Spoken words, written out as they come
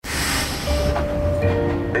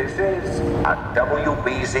A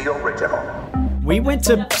WBZ original. We went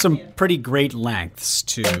to some pretty great lengths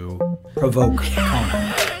to provoke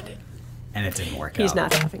Conan, and it didn't work out. He's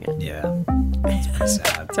not having it. Yeah. It's pretty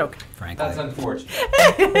sad. It's okay. Frankly. That's unfortunate.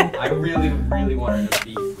 I really, really wanted to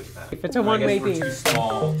beef with them. If it's a one-way I guess beef. we're too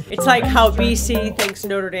small. It's like how BC thinks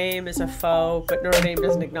Notre Dame is a foe, but Notre Dame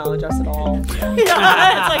doesn't acknowledge us at all. Yeah, it's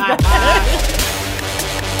like that.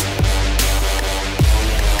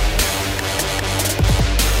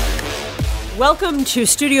 Welcome to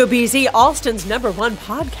Studio BZ, Alston's #1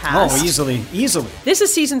 podcast. Oh, easily. This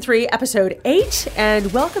is Season 3, Episode 8,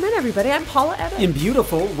 and welcome in, everybody. I'm Paula Evans. In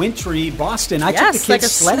beautiful, wintry Boston. I Yes, took the kids like a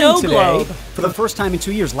sledding snow today globe. for the first time in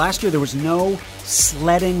 2 years. Last year, there was no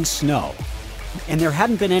sledding snow. And there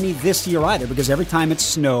hadn't been any this year either, because every time it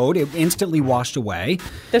snowed, it instantly washed away.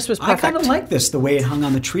 This was I perfect. kind of like this, the way it hung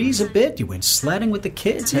on the trees a bit. You went sledding with the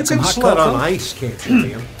kids, You had some can hot sled cocoa. on ice, can't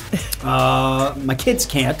you, Liam? My kids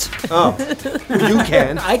can't. Oh, you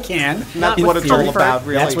can. I can. That's In what it's theory. all about,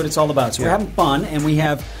 really. That's what it's all about. So we're Yeah. having fun, and we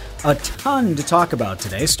have a ton to talk about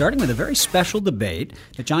today, starting with a very special debate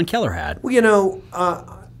that John Keller had. Well, you know,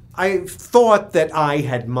 I thought that I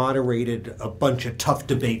had moderated a bunch of tough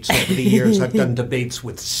debates over the years. I've done debates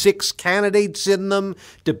with 6 candidates in them,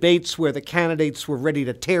 debates where the candidates were ready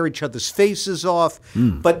to tear each other's faces off,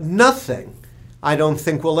 but nothing, I don't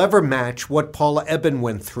think, will ever match what Paula Eben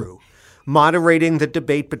went through, moderating the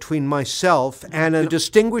debate between myself and a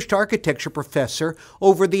distinguished architecture professor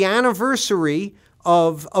over the anniversary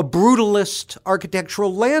of a brutalist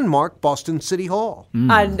architectural landmark, Boston City Hall.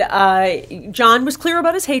 And John was clear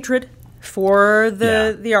about his hatred for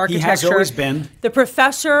the architecture. He has always been. The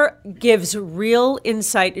professor gives real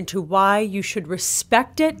insight into why you should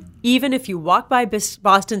respect it, even if you walk by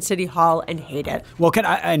Boston City Hall and hate it. Well,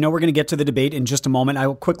 I know we're going to get to the debate in just a moment. I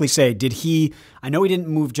will quickly say, I know he didn't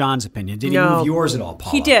move John's opinion. Did he move yours at all,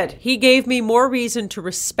 Paula? He did. He gave me more reason to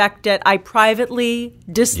respect it. I privately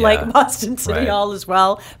dislike Boston City Hall as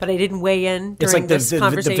well, but I didn't weigh in It's during like this the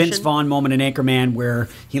conversation. Vince Vaughn moment in Anchorman where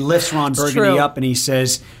he lifts Ron Burgundy true. up and he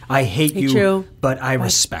says, I hate you, but I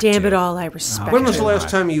respect you. Damn it all, I respect When was the you. last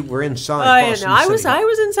time you were inside Boston I City Hall?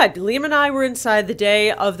 was inside. Liam and I were inside the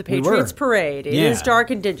day of the Patriots were. parade. It Yeah. is dark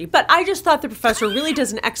and dingy. But I just thought the professor really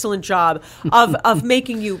does an excellent job of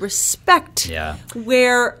making you respect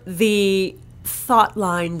where the thought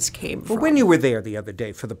lines came from. Well, when you were there the other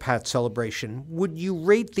day for the Pat celebration, would you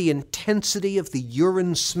rate the intensity of the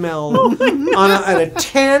urine smell at a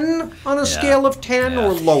 10 on a scale of 10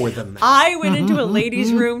 or lower than that? I went into a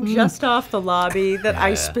ladies' room just off the lobby that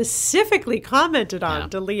I specifically commented on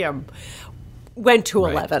to Liam. Went to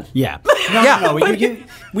 11. Yeah. No.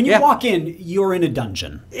 When you walk in, you're in a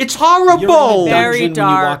dungeon. It's You're horrible. in a Very dungeon dark,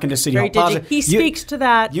 when you walk into City very Hall Plaza. dingy. He speaks to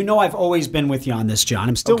that. You know I've always been with you on this, John.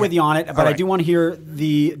 I'm still with you on it, but I do want to hear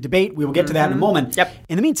the debate. We will get to that in a moment. Yep.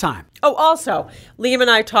 In the meantime, Oh, also, Liam and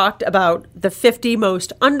I talked about the 50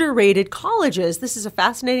 most underrated colleges. This is a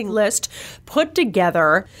fascinating list put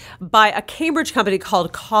together by a Cambridge company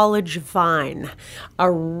called College Vine, a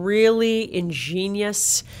really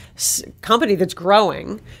ingenious company that's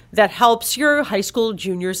growing that helps your high school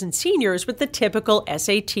juniors and seniors with the typical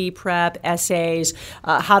SAT prep, essays,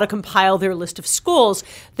 how to compile their list of schools.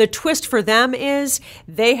 The twist for them is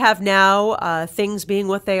they have now, things being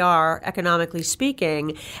what they are, economically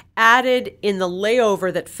speaking, added in the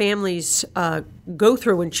layover that families go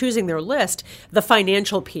through when choosing their list, the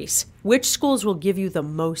financial piece. Which schools will give you the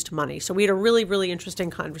most money? So we had a really, really interesting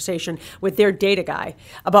conversation with their data guy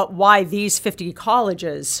about why these 50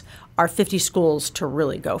 colleges are 50 schools to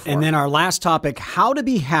really go for. and then our last topic, how to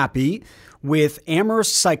be happy, with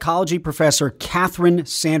Amherst psychology professor Catherine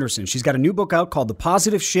Sanderson. She's got a new book out called The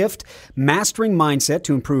Positive Shift, Mastering Mindset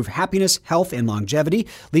to Improve Happiness, Health, and Longevity.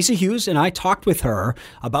 Lisa Hughes and I talked with her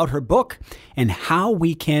about her book and how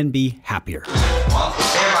we can be happier.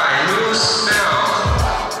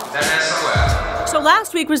 So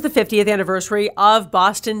last week was the 50th anniversary of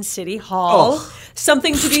Boston City Hall.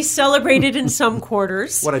 Something to be celebrated in some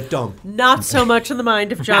quarters. What a dump. Not so much in the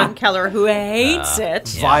mind of John Keller, who hates it.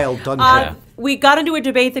 Vile dungeon. We got into a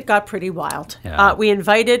debate that got pretty wild. We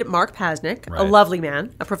invited Mark Pasnick, a lovely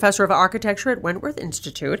man, a professor of architecture at Wentworth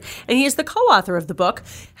Institute, and he is the co-author of the book,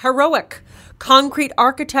 Heroic: Concrete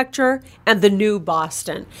Architecture and the New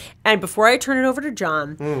Boston. And before I turn it over to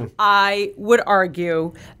John, I would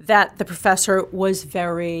argue that the professor was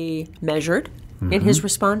very measured in his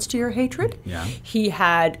response to your hatred. Yeah. He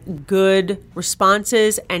had good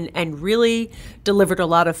responses and really delivered a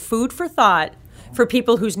lot of food for thought for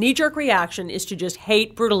people whose knee-jerk reaction is to just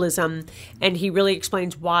hate brutalism, and he really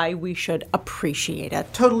explains why we should appreciate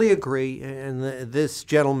it. Totally agree. And this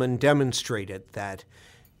gentleman demonstrated that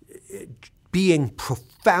being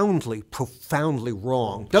profoundly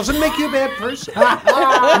wrong doesn't make you a bad person. Not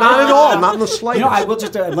at all, not in the slightest. I will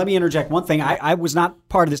just let me interject one thing. I was not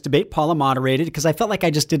part of this debate. Paula moderated because I felt like I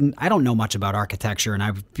don't know much about architecture, and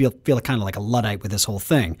I feel kind of like a Luddite with this whole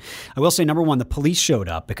thing. I will say, number one, the police showed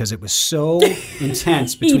up because it was so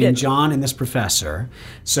intense between John and this professor.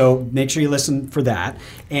 So make sure you listen for that.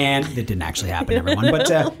 And it didn't actually happen, everyone. But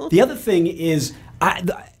the other thing is,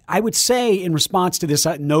 I would say in response to this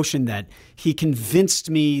notion that he convinced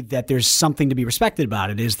me that there's something to be respected about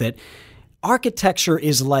it is that architecture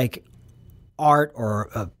is like art or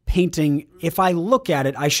a painting. If I look at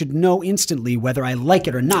it, I should know instantly whether I like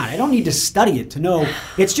it or not. I don't need to study it to know.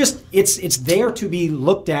 It's just it's there to be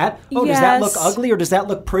looked at. Oh, yes. Does that look ugly or does that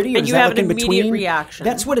look pretty or and does you that have look in an between? Immediate reaction.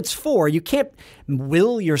 That's what it's for. You can't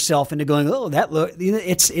will yourself into going, oh, that look.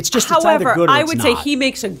 It's just However, it's either good or I it's would not. say he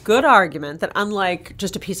makes a good argument that unlike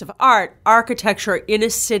just a piece of art, architecture in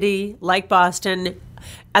a city like Boston,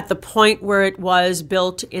 at the point where it was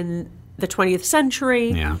built in the 20th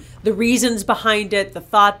century, the reasons behind it, the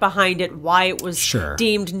thought behind it, why it was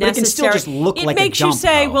deemed necessary. But it can still just look like a makes jump, you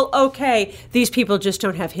say, though. well, okay, these people just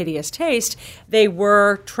don't have hideous taste. They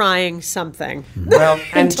were trying something. Well,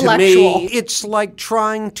 and to intellectual. me, it's like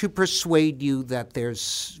trying to persuade you that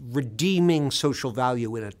there's redeeming social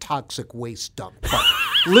value in a toxic waste dump. But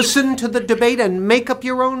listen to the debate and make up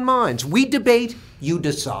your own minds. We debate, you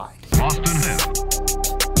decide. Boston Hill,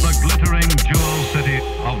 the glittering jewel city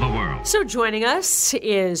of the world. So joining us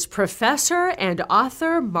is professor and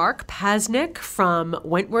author Mark Pasnick from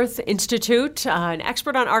Wentworth Institute, an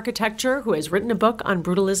expert on architecture who has written a book on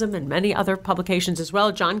brutalism and many other publications as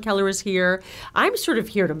well. John Keller is here. I'm sort of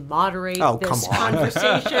here to moderate this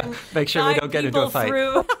conversation. Make sure we don't get into a fight.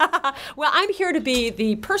 Well, I'm here to be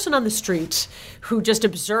the person on the street who just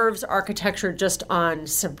observes architecture just on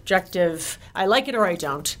subjective, I like it or I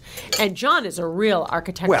don't. And John is a real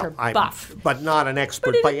architecture buff. But not an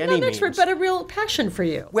expert by any means. But a real passion for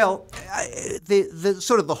you. Well, the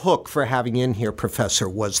sort of the hook for having in here, Professor,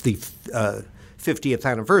 was the 50th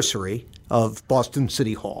anniversary of Boston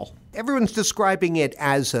City Hall. Everyone's describing it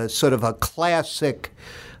as a sort of a classic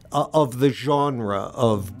of the genre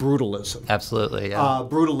of brutalism. Absolutely, yeah.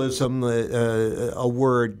 Brutalism, a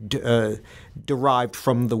word derived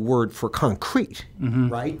from the word for concrete,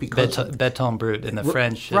 right? Because béton brut in the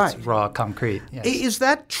French, it's raw concrete. Yes. Is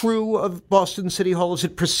that true of Boston City Hall? Is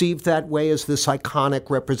it perceived that way as this iconic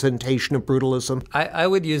representation of brutalism? I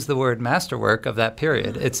would use the word masterwork of that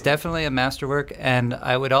period. It's definitely a masterwork, and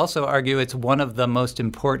I would also argue it's one of the most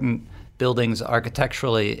important buildings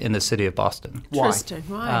architecturally in the city of Boston. Interesting.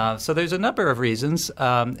 Why? So there's a number of reasons,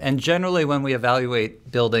 and generally when we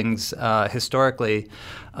evaluate buildings historically,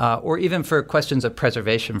 or even for questions of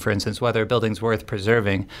preservation, for instance, whether a building's worth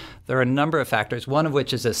preserving, there are a number of factors, one of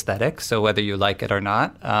which is aesthetic, so whether you like it or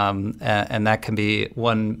not, and that can be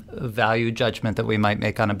one value judgment that we might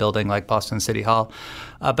make on a building like Boston City Hall.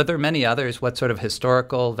 But there are many others, what sort of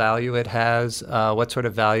historical value it has, what sort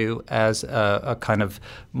of value as a kind of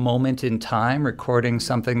moment in time, recording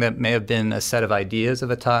something that may have been a set of ideas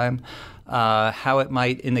of a time, how it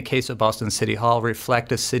might, in the case of Boston City Hall,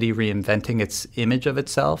 reflect a city reinventing its image of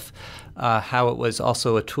itself, how it was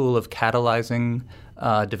also a tool of catalyzing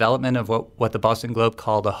development of what the Boston Globe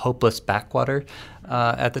called a hopeless backwater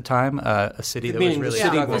at the time, a city that was really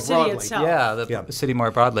the city itself. The city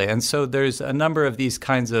more broadly. And so there's a number of these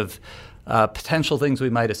kinds of potential things we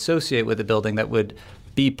might associate with a building that would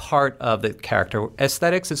be part of the character.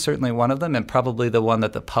 Aesthetics is certainly one of them, and probably the one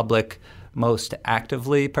that the public most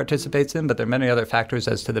actively participates in, but there are many other factors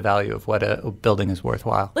as to the value of what a building is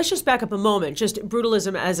worthwhile. Let's just back up a moment. Just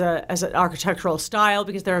brutalism as an architectural style,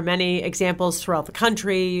 because there are many examples throughout the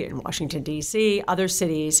country, in Washington, D.C., other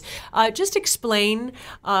cities. Just explain,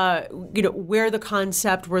 where the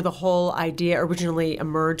concept, where the whole idea originally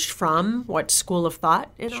emerged from, what school of thought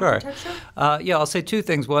in architecture? I'll say two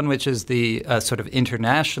things. One, which is the sort of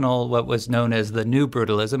international, what was known as the New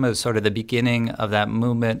Brutalism, as sort of the beginning of that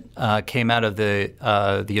movement, came out of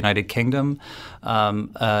the United Kingdom.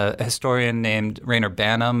 A historian named Rayner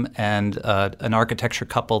Banham and an architecture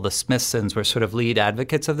couple, the Smithsons, were sort of lead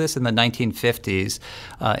advocates of this in the 1950s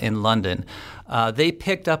in London. They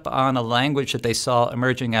picked up on a language that they saw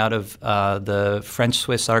emerging out of the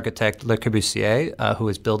French-Swiss architect Le Corbusier, who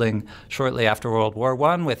was building shortly after World War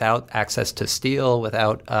I without access to steel,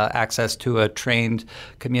 without access to a trained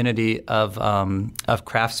community of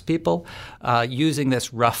craftspeople, using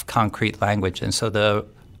this rough concrete language. And so the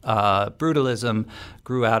brutalism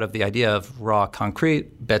grew out of the idea of raw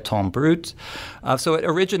concrete, béton brut. So it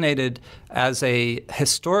originated as a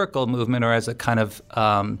historical movement or as a kind of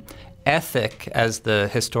ethic, as the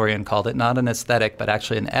historian called it, not an aesthetic, but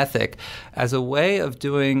actually an ethic, as a way of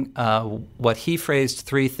doing what he phrased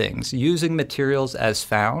three things: using materials as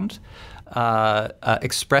found,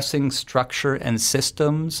 expressing structure and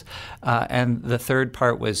systems, and the third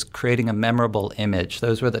part was creating a memorable image.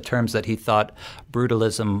 Those were the terms that he thought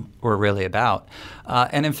brutalism were really about.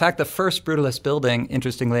 And in fact, the first brutalist building,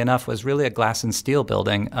 interestingly enough, was really a glass and steel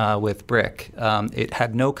building with brick. It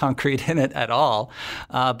had no concrete in it at all.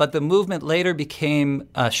 But the movement later became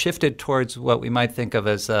shifted towards what we might think of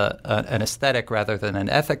as an aesthetic rather than an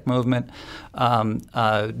ethic movement,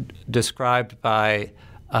 described by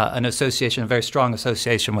an association, a very strong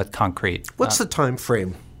association with concrete. What's the time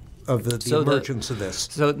frame of the emergence of this?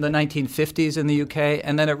 So the 1950s in the UK,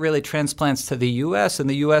 and then it really transplants to the US, and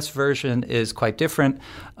the US version is quite different.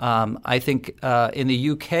 I think in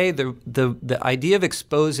the UK, the idea of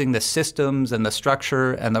exposing the systems and the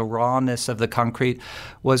structure and the rawness of the concrete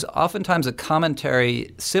was oftentimes a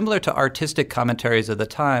commentary similar to artistic commentaries of the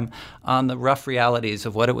time on the rough realities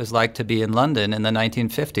of what it was like to be in London in the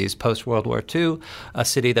 1950s, post-World War II, a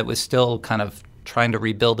city that was still kind of trying to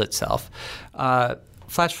rebuild itself.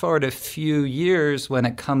 Flash forward a few years when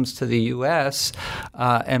it comes to the U.S.,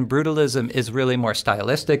 and brutalism is really more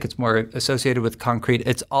stylistic. It's more associated with concrete.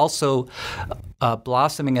 It's also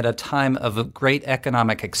blossoming at a time of a great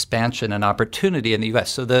economic expansion and opportunity in the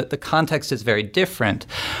U.S. So the context is very different.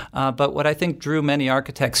 But what I think drew many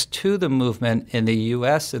architects to the movement in the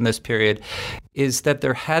U.S. in this period is that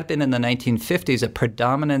there had been in the 1950s a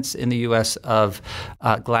predominance in the U.S. of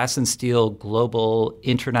glass and steel, global,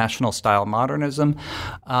 international style modernism.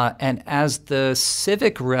 And as the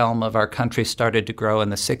civic realm of our country started to grow in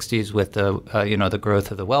the 60s with the growth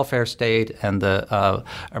of the welfare state and the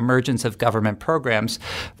emergence of government programs,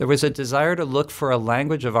 there was a desire to look for a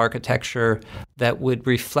language of architecture that would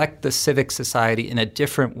reflect the civic society in a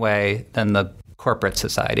different way than the corporate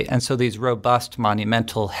society. And so these robust,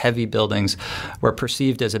 monumental, heavy buildings were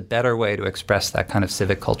perceived as a better way to express that kind of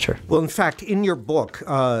civic culture. Well, in fact, in your book,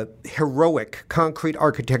 Heroic Concrete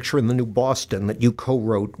Architecture in the New Boston, that you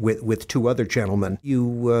co-wrote with two other gentlemen,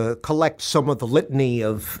 you collect some of the litany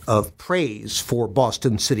of praise for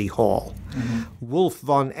Boston City Hall. Mm-hmm. Wolf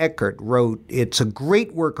von Eckert wrote, "It's a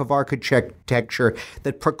great work of architecture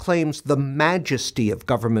that proclaims the majesty of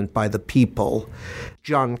government by the people."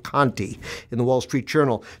 John Conte in the Wall Street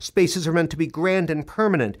Journal, "Spaces are meant to be grand and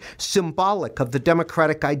permanent, symbolic of the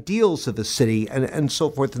democratic ideals of the city," and so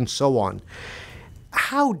forth and so on.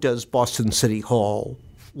 How does Boston City Hall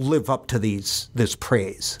live up to this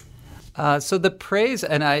praise? So the praise,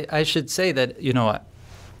 and I should say that,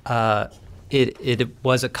 it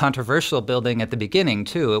was a controversial building at the beginning,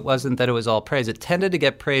 too. It wasn't that it was all praise. It tended to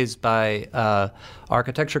get praised by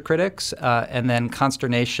architecture critics and then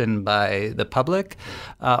consternation by the public,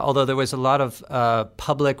 although there was a lot of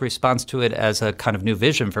public response to it as a kind of new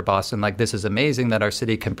vision for Boston, like this is amazing that our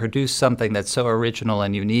city can produce something that's so original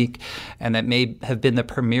and unique and that may have been the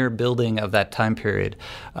premier building of that time period.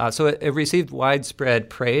 So it received widespread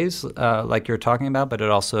praise, like you're talking about, but it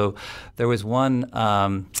also, there was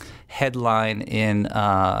one headline in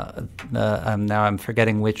now I'm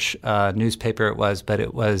forgetting which newspaper it was, but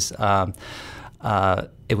it was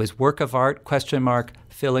work of art ?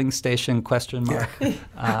 Filling station ?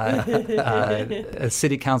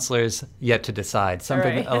 City councilors yet to decide,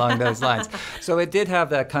 something along those lines. So it did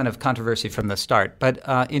have that kind of controversy from the start. But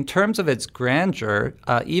in terms of its grandeur,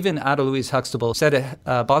 even Ada Louise Huxtable said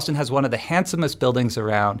Boston has one of the handsomest buildings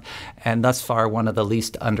around, and thus far one of the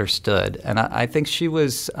least understood. And I think she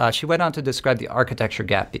went on to describe the architecture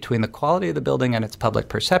gap between the quality of the building and its public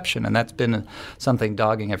perception, and that's been something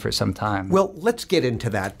dogging it for some time. Well, let's get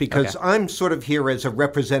into that, because I'm sort of here as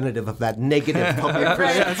a representative of that negative public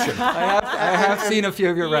perception. I have seen a few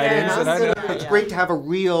of your writings. And I know it's great to have a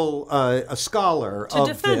real a scholar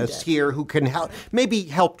of this here who can maybe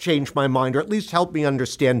help change my mind, or at least help me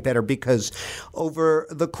understand better, because over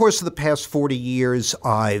the course of the past 40 years,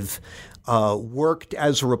 I've worked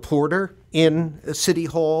as a reporter in City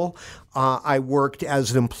Hall. I worked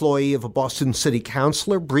as an employee of a Boston City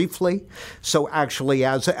Councilor briefly, so actually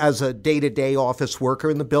as a day-to-day office worker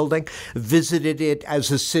in the building, visited it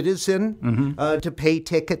as a citizen to pay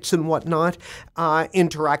tickets and whatnot,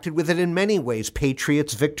 interacted with it in many ways,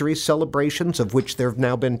 patriots, victories, celebrations, of which there have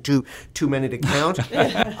now been too many to count.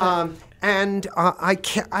 And I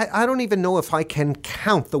don't even know if I can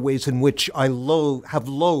count the ways in which I have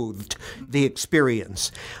loathed the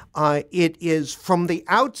experience. It is, from the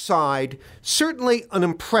outside, certainly an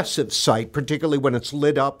impressive sight, particularly when it's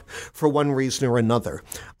lit up for one reason or another.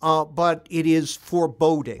 But it is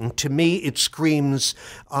foreboding. To me, it screams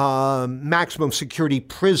maximum security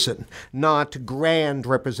prison, not grand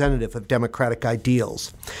representative of democratic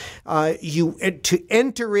ideals. To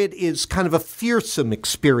enter it is kind of a fearsome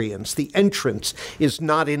experience. The entrance is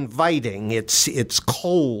not inviting. It's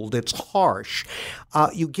cold. It's harsh.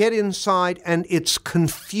 You get inside and it's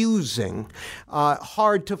confusing,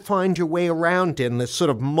 hard to find your way around in this sort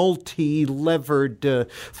of multi-levered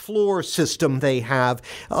floor system they have.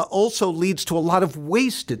 Also leads to a lot of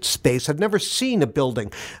wasted space. I've never seen a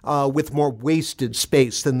building with more wasted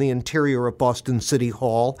space than the interior of Boston City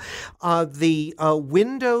Hall. The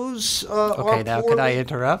windows are Okay, now poorly. could I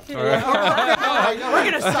interrupt? We're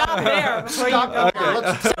going to stop there. Before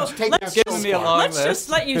Let's take that Give so me a far. long Let's list. just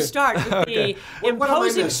let you start with the What am I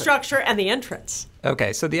imposing missing? structure and the entrance.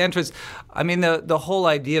 Okay, so the entrance, I mean, the whole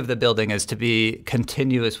idea of the building is to be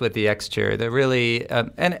continuous with the exterior. They're really,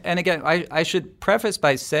 and again, I should preface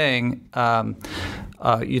by saying,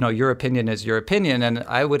 your opinion is your opinion, and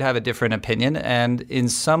I would have a different opinion. And in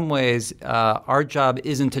some ways, our job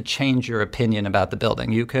isn't to change your opinion about the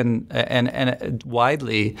building. You can, and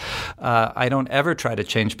widely, I don't ever try to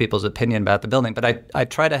change people's opinion about the building, but I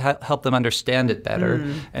try to help them understand it better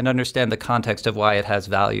and understand the context of why it has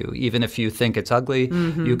value. Even if you think it's ugly,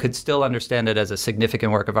 you could still understand it as a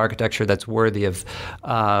significant work of architecture that's worthy of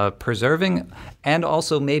preserving and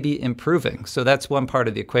also maybe improving. So that's one part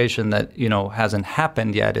of the equation that hasn't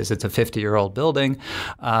happened yet. Is it's a 50-year-old building.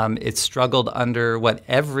 It's struggled under what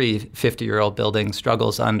every 50-year-old building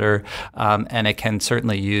struggles under, and it can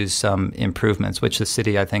certainly use some improvements, which the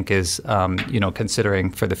city I think is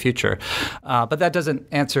considering for the future. But that doesn't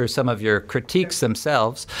answer some of your critiques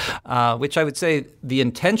themselves, which I would say the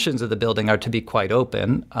intentions of the building are to be quite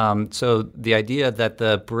open. So the idea that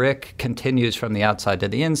the brick continues from the outside to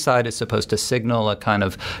the inside is supposed to signal a kind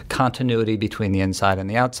of continuity between the inside and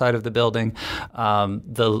the outside of the building.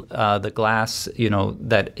 The glass,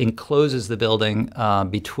 that encloses the building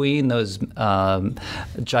between those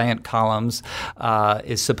giant columns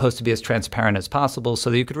is supposed to be as transparent as possible, so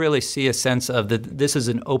that you could really see a sense of that this is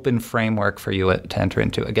an open framework for you to enter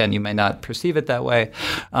into. Again, you may not perceive it that way,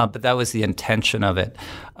 but that was the intention of it.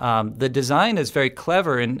 The design is very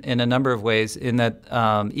clever in a number of ways, in that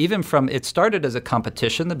even from it started as a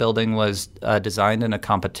competition. The building was designed in a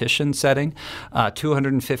competition setting.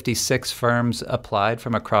 256 firms applied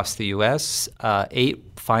from across the U.S. 8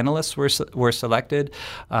 finalists were selected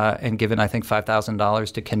and given, I think,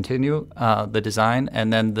 $5,000 to continue the design.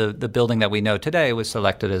 And then the building that we know today was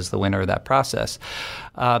selected as the winner of that process.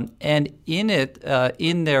 And in it,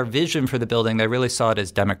 in their vision for the building, they really saw it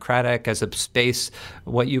as democratic, as a space,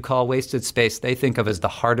 what you call wasted space, they think of as the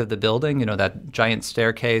heart of the building, that giant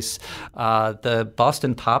staircase. The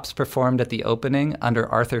Boston Pops performed at the opening under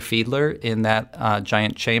Arthur Fiedler in that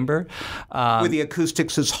giant chamber. Were the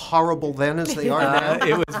acoustics as horrible then as they are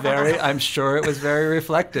now? It was I'm sure it was very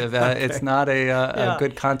reflective. It's not a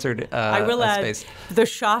good concert I will add, space.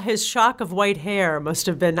 his shock of white hair must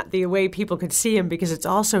have been the way people could see him, because it's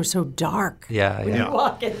also so dark. Yeah. You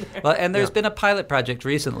walk in there. Well, and there's been a pilot project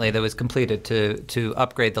recently that was completed to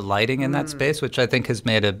upgrade the lighting in that space, which I think has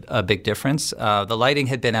made a big difference. The lighting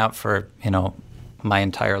had been out for, my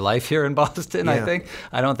entire life here in Boston, I think.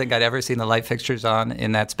 I don't think I'd ever seen the light fixtures on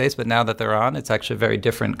in that space, but now that they're on, it's actually a very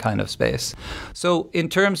different kind of space. So in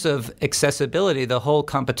terms of accessibility, the whole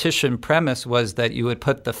competition premise was that you would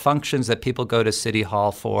put the functions that people go to City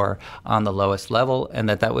Hall for on the lowest level, and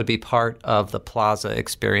that would be part of the plaza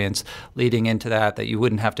experience leading into that you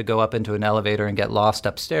wouldn't have to go up into an elevator and get lost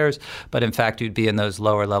upstairs, but in fact you'd be in those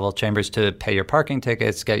lower level chambers to pay your parking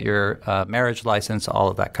tickets, get your marriage license, all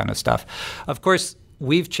of that kind of stuff. Of course,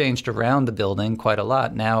 we've changed around the building quite a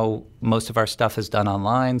lot. Now, most of our stuff is done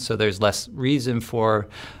online, so there's less reason for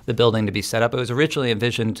the building to be set up. It was originally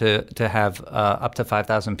envisioned to have up to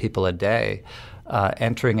 5,000 people a day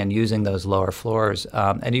entering and using those lower floors.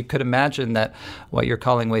 And you could imagine that what you're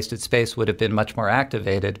calling wasted space would have been much more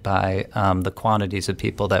activated by the quantities of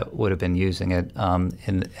people that would have been using it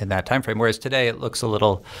in that time frame. Whereas today, it looks a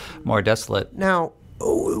little more desolate. Now,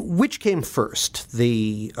 which came first,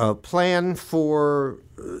 the plan for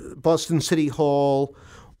Boston City Hall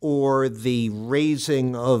or the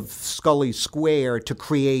raising of Scully Square to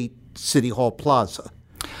create City Hall Plaza?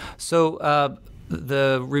 So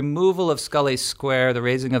the removal of Scully Square, the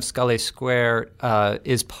raising of Scully Square,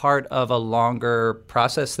 is part of a longer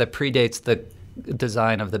process that predates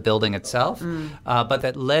design of the building itself, but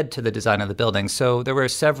that led to the design of the building. So there were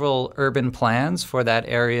several urban plans for that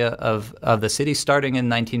area of the city, starting in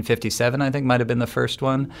 1957, I think might have been the first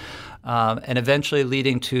one, and eventually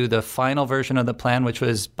leading to the final version of the plan, which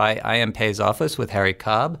was by I.M. Pei's office with Harry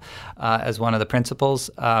Cobb as one of the principals.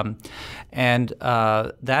 And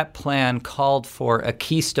that plan called for a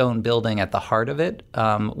keystone building at the heart of it,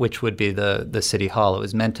 which would be the City Hall. It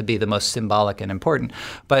was meant to be the most symbolic and important.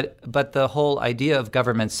 But the whole idea of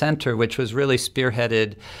government center, which was really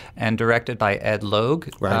spearheaded and directed by Ed Logue,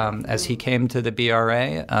 as he came to the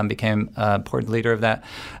BRA, became an important leader of that,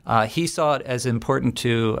 he saw it as important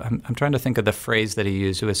to, I'm trying to think of the phrase that he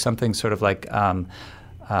used. It was something sort of like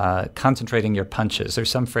concentrating your punches, or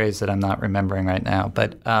some phrase that I'm not remembering right now.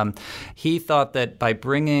 But he thought that by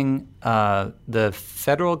bringing the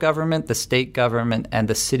federal government, the state government, and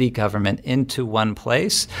the city government into one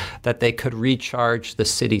place, that they could recharge the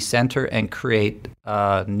city center and create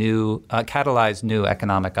catalyze new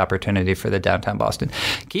economic opportunity for the downtown Boston.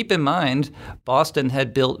 Keep in mind, Boston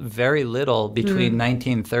had built very little between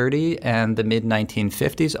 1930 and the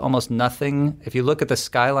mid-1950s, almost nothing. If you look at the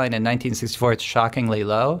skyline in 1964, it's shockingly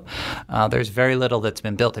low. There's very little that's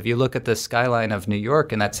been built. If you look at the skyline of New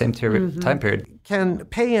York in that same time period. Can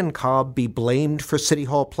Pei and Cobb be blamed for City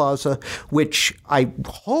Hall Plaza, which I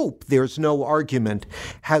hope there's no argument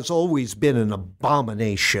has always been an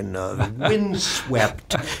abomination,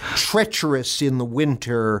 windswept, treacherous in the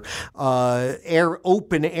winter,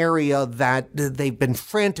 open area that they've been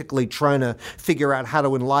frantically trying to figure out how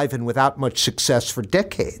to enliven without much success for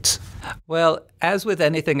decades? Well, as with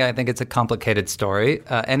anything, I think it's a complicated story,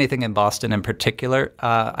 anything in Boston in particular.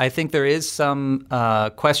 I think there is some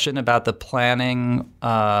question about the planning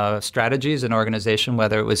strategies and organization,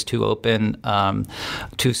 whether it was too open,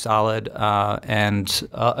 too solid.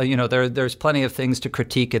 There's plenty of things to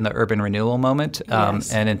critique in the urban renewal moment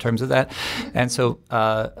and in terms of that. And so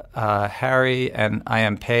Harry and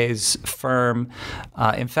I.M. Pei's firm,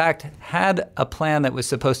 in fact, had a plan that was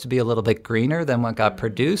supposed to be a little bit greener than what got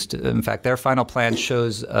produced. In fact, their final plan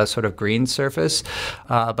shows a sort of green surface,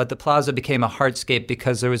 but the plaza became a hardscape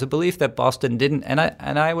because there was a belief that Boston didn't, and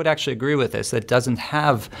I would actually agree with this, that doesn't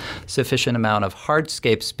have sufficient amount of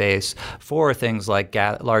hardscape space for things like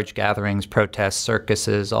large gatherings, protests,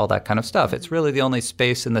 circuses, all that kind of stuff. It's really the only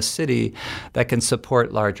space in the city that can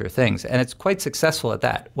support larger things, and it's quite successful at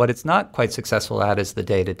that. What it's not quite successful at is the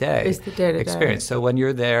day-to-day experience. So when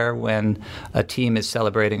you're there, when a team is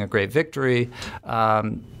celebrating a great victory,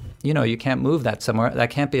 you can't move that somewhere.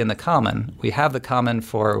 That can't be in the common. We have the common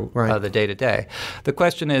for the day-to-day. The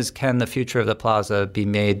question is, can the future of the plaza be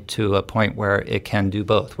made to a point where it can do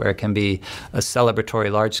both, where it can be a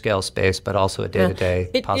celebratory large-scale space, but also a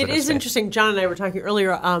day-to-day positive It is space? interesting. John and I were talking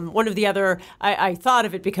earlier. One of the other, I thought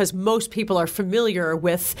of it because most people are familiar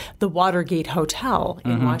with the Watergate Hotel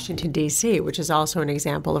in Washington, D.C., which is also an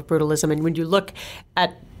example of brutalism. And when you look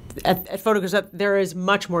at photographs, there is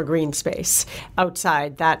much more green space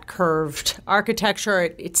outside that curved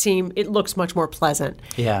architecture. It looks much more pleasant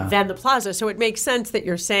than the plaza. So it makes sense that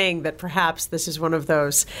you're saying that perhaps this is one of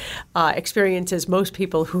those experiences most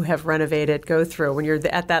people who have renovated go through. When you're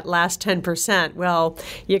at that last 10%, well,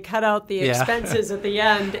 you cut out the expenses at the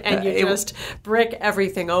end and you just brick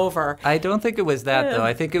everything over. I don't think it was that, though.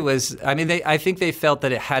 I think it was, I think they felt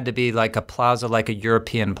that it had to be like a plaza, like a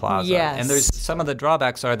European plaza. Yes. And there's some of the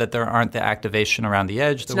drawbacks are that there aren't the activation around the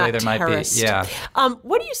edge the way there might be. Yeah.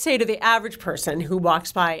 What do you say to the average person who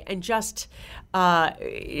walks by and just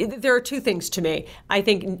there are two things to me. I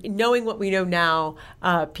think knowing what we know now,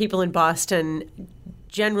 people in Boston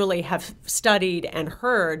generally have studied and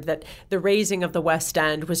heard that the raising of the West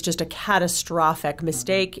End was just a catastrophic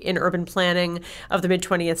mistake in urban planning of the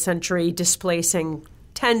mid-20th century, displacing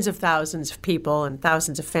tens of thousands of people and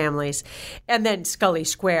thousands of families. And then Scully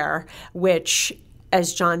Square, which,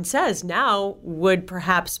 as John says, now would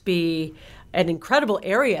perhaps be an incredible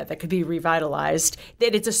area that could be revitalized,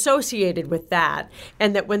 that it's associated with that,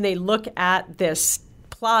 and that when they look at this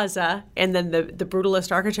plaza and then the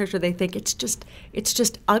brutalist architecture, they think it's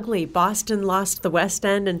just ugly. Boston lost the West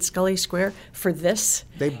End and Scully Square for this.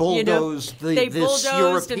 They bulldozed this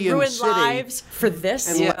European and ruined city lives for this.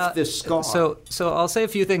 And left this scar. So I'll say a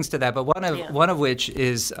few things to that, but one of which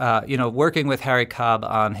is working with Harry Cobb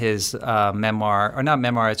on his memoir, or not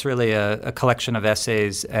memoir. It's really a collection of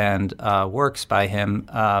essays and works by him.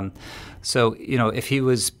 So, if he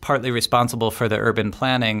was partly responsible for the urban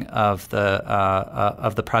planning of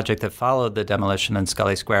the project that followed the demolition in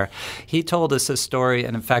Scully Square, he told us a story,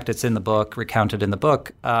 and in fact it's in the book, recounted in the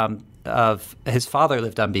book, of his father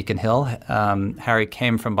lived on Beacon Hill. Harry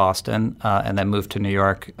came from Boston and then moved to New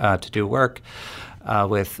York to do work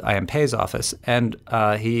with I.M. Pei's office. And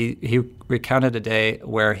he recounted a day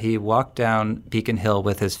where he walked down Beacon Hill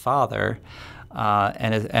with his father,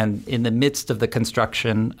 and in the midst of the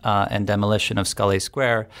construction and demolition of Scully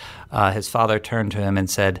Square, his father turned to him and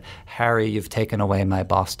said, "Harry, you've taken away my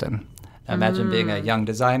Boston." Imagine being a young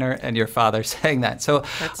designer and your father saying that. So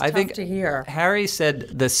That's I tough think to hear. Harry said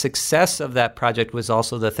the success of that project was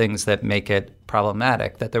also the things that make it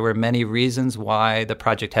problematic, that there were many reasons why the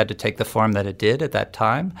project had to take the form that it did at that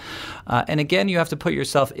time. And again, you have to put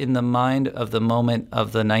yourself in the mind of the moment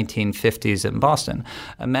of the 1950s in Boston.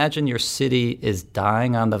 Imagine your city is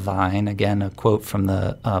dying on the vine, again, a quote from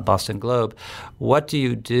the Boston Globe. What do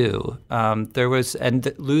you do?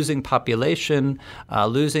 Losing population,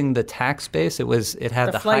 losing the tax base. It had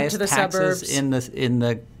The the flight highest to the taxes suburbs. in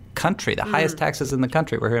the country, the highest taxes in the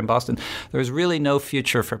country. We're here in Boston. There was really no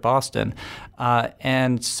future for Boston.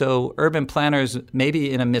 And so urban planners,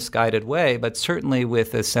 maybe in a misguided way, but certainly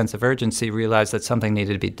with a sense of urgency, realized that something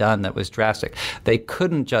needed to be done that was drastic. They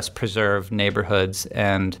couldn't just preserve neighborhoods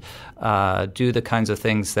and do the kinds of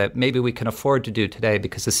things that maybe we can afford to do today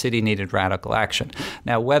because the city needed radical action.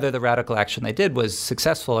 Now, whether the radical action they did was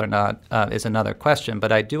successful or not is another question,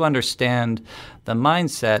 but I do understand the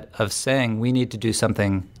mindset of saying we need to do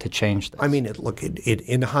something to change this. I mean,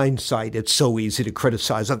 in hindsight, it's so easy to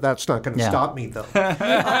criticize. That's not going to stop me, though.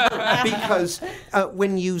 Because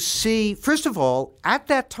when you see, first of all, at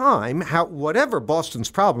that time, whatever Boston's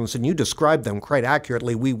problems, and you described them quite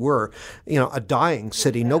accurately, we were, a dying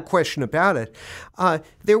city, no question about it.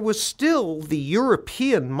 There was still the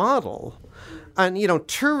European model. And,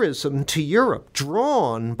 tourism to Europe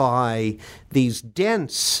drawn by these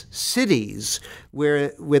dense cities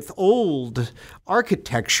with old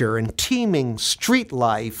architecture and teeming street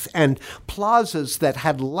life and plazas that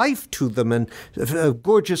had life to them and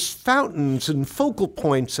gorgeous fountains and focal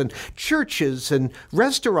points and churches and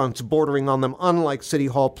restaurants bordering on them, unlike City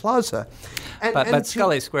Hall Plaza. But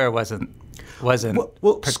Scully Square wasn't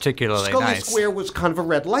particularly Scully nice. Square was kind of a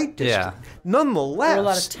red light district. Yeah. Nonetheless, There were a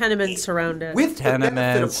lot of tenements around it. With the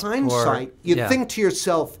benefit of hindsight, you'd yeah. think to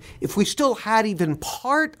yourself, if we still had even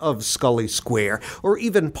part of Scully Square or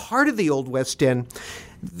even part of the Old West End,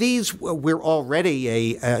 we're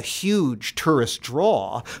already a huge tourist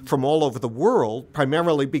draw from all over the world,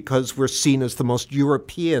 primarily because we're seen as the most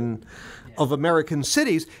European of American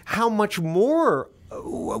cities. How much more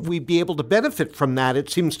we'd be able to benefit from that, it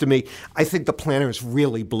seems to me. I think the planners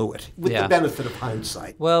really blew it with the benefit of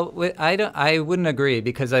hindsight. Well, I wouldn't agree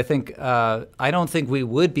because I think I don't think we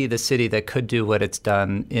would be the city that could do what it's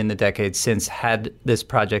done in the decades since had this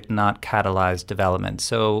project not catalyzed development.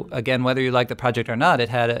 So again, whether you like the project or not,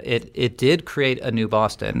 it did create a new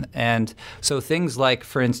Boston, and so things like,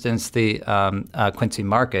 for instance, the Quincy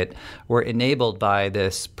Market were enabled by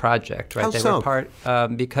this project. Right? How so? Were part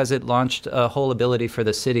because it launched a whole ability for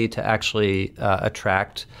the city to actually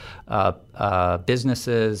attract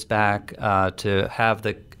businesses back, to have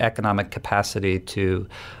the economic capacity to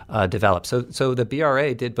develop. So the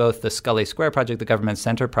BRA did both the Scully Square project, the Government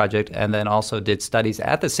Center project, and then also did studies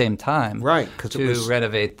at the same time to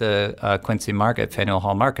renovate the Quincy Market, Faneuil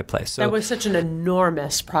Hall Marketplace. So that was such an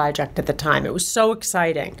enormous project at the time. It was so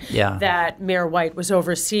exciting that Mayor White was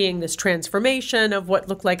overseeing this transformation of what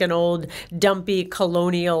looked like an old dumpy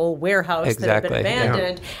colonial warehouse that had been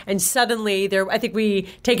abandoned. Yeah. And suddenly I think we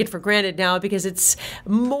take it for granted now because it's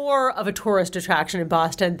more of a tourist attraction in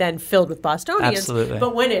Boston than filled with Bostonians. Absolutely.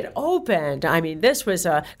 But when it opened, I mean, this was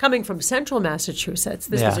coming from central Massachusetts.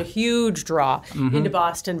 This was a huge draw into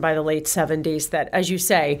Boston by the late 70s that, as you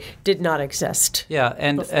say, did not exist. Yeah,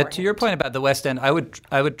 and to your point about the West End, I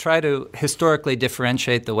would try to historically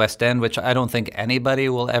differentiate the West End, which I don't think anybody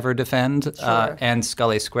will ever defend, and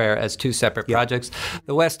Scully Square as two separate projects.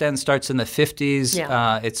 The West End starts in the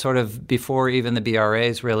 50s. It's sort of before even the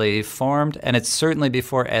BRAs really formed, and it's certainly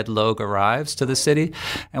before Ed Logue arrives to the city.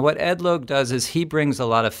 And what Ed Logue does is he brings a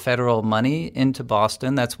lot of federal money into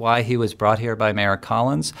Boston. That's why he was brought here by Mayor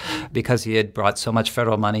Collins, because he had brought so much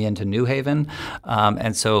federal money into New Haven.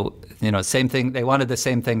 And so, same thing. They wanted the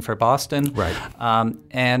same thing for Boston. Right.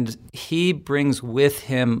 And he brings with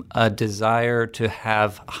him a desire to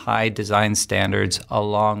have high design standards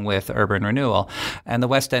along with urban renewal. And the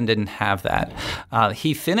West End didn't have that.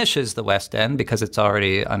 He finishes the West End because it's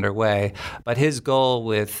already underway. But his goal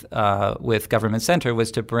with Government Center was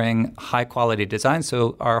was to bring high quality design.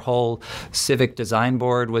 So our whole civic design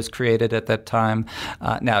board was created at that time.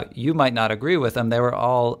 Now, you might not agree with them. They were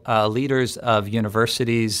all leaders of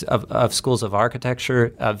universities, of schools of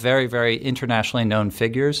architecture, very, very internationally known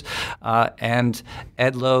figures. And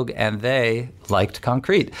Ed Logue and they liked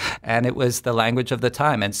concrete. And it was the language of the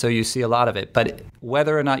time. And so you see a lot of it. But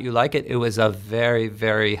whether or not you like it, it was a very,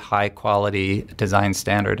 very high quality design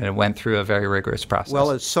standard. And it went through a very rigorous process.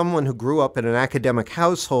 Well, as someone who grew up in an academic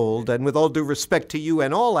household, and with all due respect to you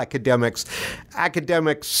and all academics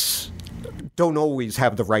don't always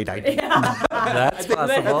have the right idea. That's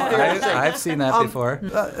possible. I've seen that before.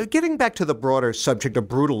 Getting back to the broader subject of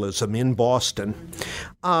brutalism in Boston,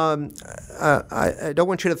 I don't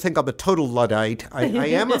want you to think I'm a total Luddite. I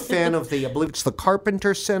am a fan of I believe it's the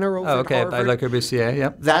Carpenter Center over at Harvard. By Le Corbusier,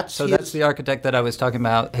 yep. That's the architect that I was talking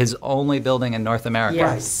about, his only building in North America.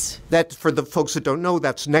 Yes. That, for the folks that don't know,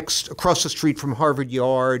 that's across the street from Harvard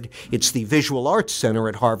Yard. It's the Visual Arts Center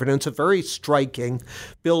at Harvard, and it's a very striking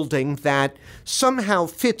building that somehow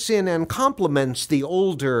fits in and complements the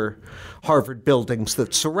older Harvard buildings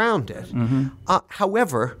that surround it.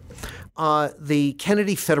 However, the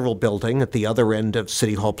Kennedy Federal Building at the other end of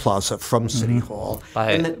City Hall Plaza from City Hall.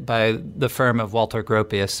 By the firm of Walter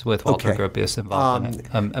Gropius, with Walter Gropius involved in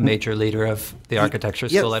it, a major leader of the architecture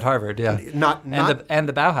school at Harvard, yeah. And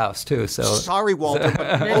the Bauhaus, too. So sorry, Walter,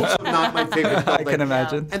 but also not my favorite building. I can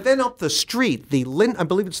imagine. And then up the street, I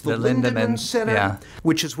believe it's the Lindemann Center,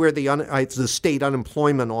 which is where the state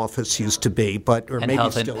unemployment office used to be,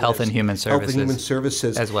 Health and Human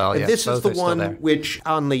Services as well. And yes, this is the one which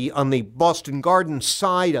on the Boston Garden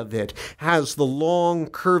side of it has the long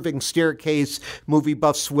curving staircase movie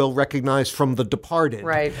buffs will recognize from The Departed.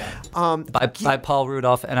 Right. By Paul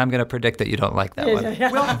Rudolph, and I'm going to predict that you don't like that one.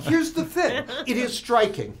 Well, here's the thing. It is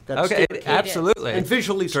striking. Absolutely. And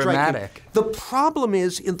visually dramatic. Striking. The problem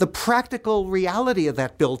is, in the practical reality of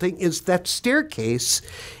that building, is that staircase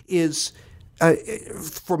is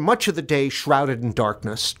for much of the day shrouded in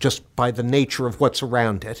darkness, just by the nature of what's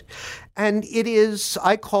around it. And it is,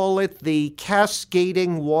 I call it, the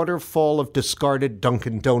cascading waterfall of discarded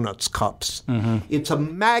Dunkin' Donuts cups. It's a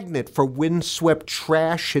magnet for windswept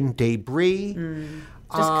trash and debris.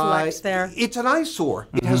 Just collects there. It's an eyesore.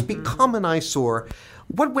 It has become an eyesore.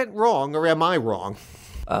 What went wrong, or am I wrong?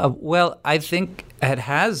 Well, I think it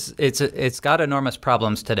has. It's got enormous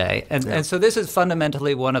problems today, and so this is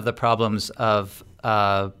fundamentally one of the problems of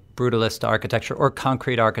brutalist architecture or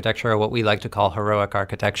concrete architecture, or what we like to call heroic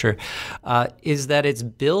architecture, is that it's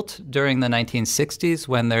built during the 1960s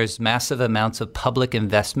when there's massive amounts of public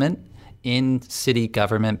investment in city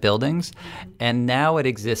government buildings, and now it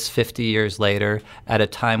exists 50 years later at a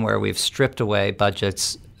time where we've stripped away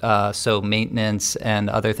budgets. So maintenance and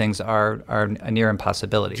other things are near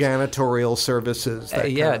impossibilities. Janitorial services. That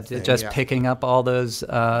kind of thing. Just picking up all those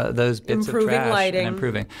bits improving of trash lighting. and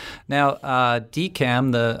improving. Now,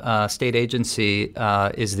 DCAM, the state agency,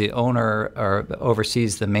 is the owner or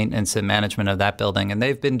oversees the maintenance and management of that building, and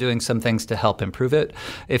they've been doing some things to help improve it.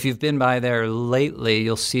 If you've been by there lately,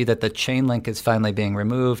 you'll see that the chain link is finally being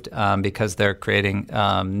removed because they're creating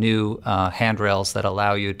new handrails that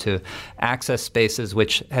allow you to access spaces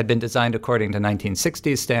which had been designed according to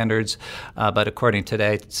 1960s standards, but according to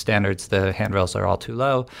today's standards, the handrails are all too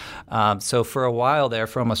low. So for a while there,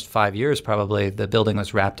 for almost 5 years probably, the building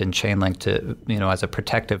was wrapped in chain link to, as a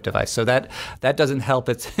protective device. So that doesn't help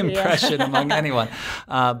its impression among anyone.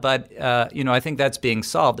 But I think that's being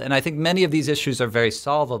solved. And I think many of these issues are very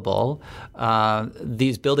solvable.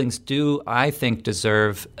 These buildings do, I think,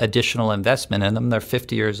 deserve additional investment in them. They're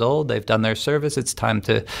 50 years old. They've done their service. It's time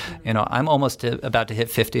to, I'm almost about to hit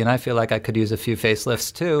 50, and I feel like I could use a few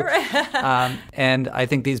facelifts too. And I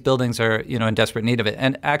think these buildings are, in desperate need of it.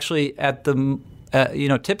 And actually, at the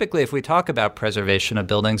typically if we talk about preservation of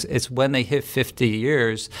buildings, it's when they hit 50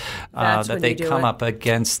 years that they come up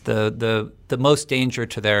against the most danger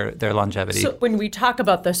to their longevity. So when we talk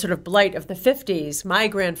about the sort of blight of the 50s, my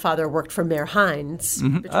grandfather worked for Mayor Hines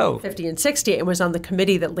between 50 and 60 and was on the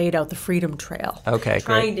committee that laid out the Freedom Trail. Okay,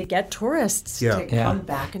 trying to get tourists to come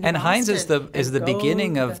back into And Hines is the Boston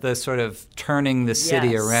beginning of the sort of turning the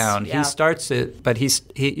city around. He starts it, but he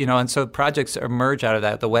and so projects emerge out of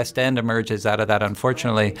that. The West End emerges out of that,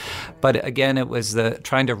 unfortunately. But again, it was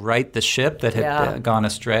trying to right the ship that had gone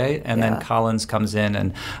astray, and then Collins comes in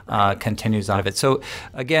and continues on of it. So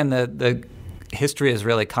again, the history is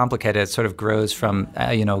really complicated. It sort of grows from,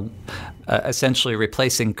 essentially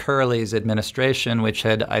replacing Curley's administration, which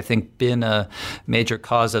had, I think, been a major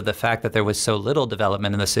cause of the fact that there was so little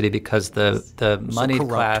development in the city because the moneyed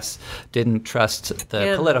class didn't trust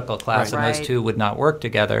the political class, and those two would not work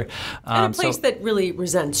together. And a place that really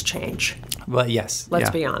resents change. Well, yes. Let's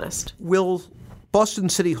be honest. Will Boston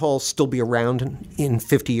City Hall still be around in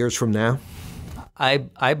 50 years from now?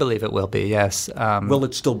 I believe it will be, yes. Will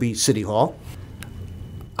it still be City Hall?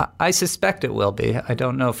 I suspect it will be. I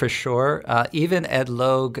don't know for sure. Even Ed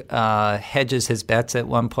Logue hedges his bets at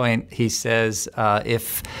one point. He says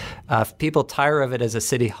if people tire of it as a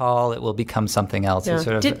city hall, it will become something else. Yeah. He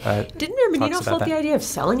sort of, didn't Mayor Menino float the idea of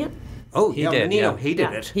selling it? Oh, he did. Menino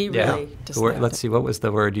hated it. He really disliked Let's see, what was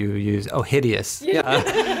the word you used? Oh, hideous.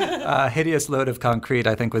 Hideous load of concrete,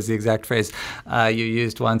 I think was the exact phrase you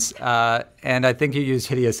used once. And I think you used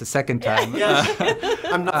hideous a second time. Yes.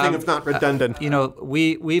 I'm nothing if not redundant.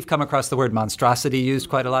 We've come across the word monstrosity used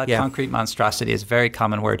quite a lot. Yeah. Concrete monstrosity is a very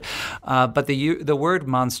common word. But the word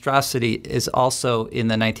monstrosity is also in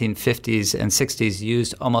the 1950s and 60s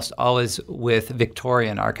used almost always with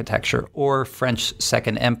Victorian architecture or French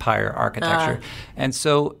Second Empire architecture. And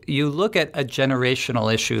so you look at a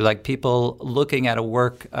generational issue, like people looking at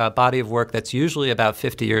a body of work that's usually about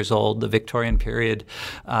 50 years old, the Victorian period,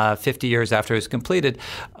 50 years after it was completed.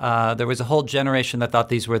 There was a whole generation that thought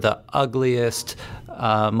these were the ugliest,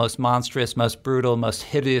 most monstrous, most brutal, most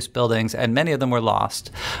hideous buildings, and many of them were lost.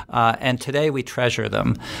 And today we treasure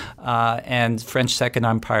them. And French Second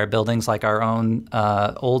Empire buildings like our own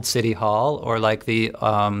old City Hall, or like the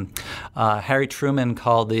Harry Truman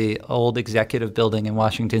called the old executive building in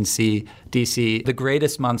Washington, D.C., the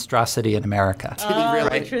greatest monstrosity in America.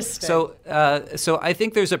 Interesting. So I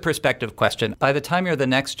think there's a perspective question. By the time you're the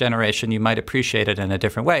next generation, you might appreciate it in a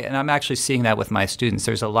different way. And I'm actually seeing that with my students.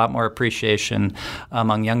 There's a lot more appreciation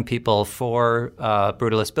among young people for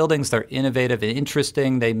brutalist buildings. They're innovative and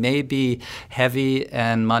interesting. They may be heavy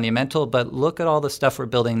and monumental, but look at all the stuff we're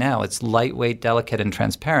building now. It's lightweight, delicate, and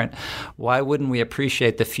transparent. Why wouldn't we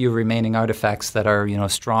appreciate the few remaining artifacts that are,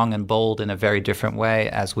 strong and bold in a very different way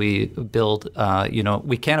as we build?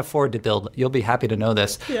 We can't afford to build. You'll be happy to know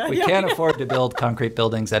this. We can't afford to build concrete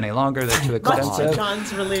buildings any longer. They're too expensive.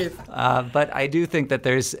 John's relief. But I do think that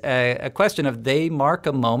there's a question of they mark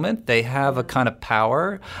a moment. They have a kind of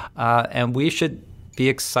power, and we should be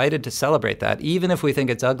excited to celebrate that. Even if we think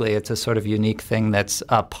it's ugly, it's a sort of unique thing that's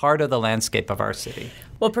a part of the landscape of our city.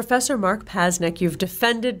 Well, Professor Mark Pasnick, you've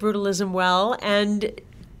defended brutalism well, and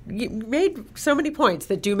you made so many points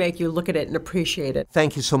that do make you look at it and appreciate it.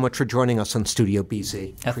 Thank you so much for joining us on Studio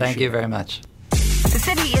BZ. Thank you very much. The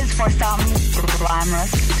city is for some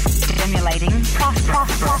glamorous, stimulating,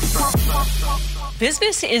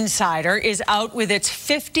 Business Insider is out with its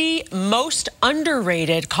 50 most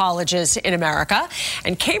underrated colleges in America,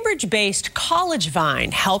 and Cambridge-based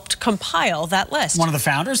CollegeVine helped compile that list. One of the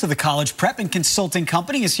founders of the college prep and consulting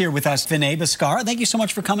company is here with us, Vinay Bhaskar. Thank you so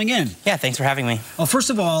much for coming in. Yeah, thanks for having me. Well,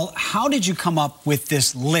 first of all, how did you come up with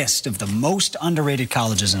this list of the most underrated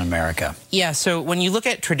colleges in America? Yeah, so when you look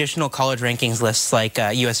at traditional college rankings lists like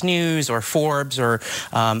U.S. News or Forbes or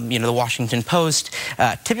the Washington Post,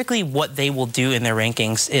 typically what they will do in their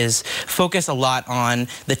rankings is focus a lot on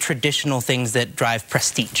the traditional things that drive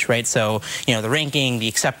prestige, right? So, the ranking, the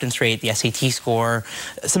acceptance rate, the SAT score,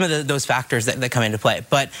 some of those factors that come into play.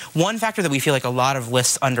 But one factor that we feel like a lot of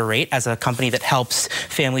lists underrate as a company that helps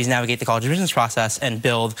families navigate the college admissions process and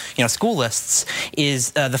build, school lists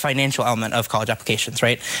is the financial element of college applications,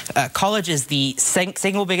 right? College is the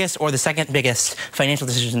single biggest or the second biggest financial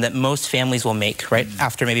decision that most families will make, right,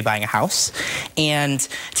 after maybe buying a house. And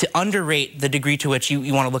to underrate the degree to which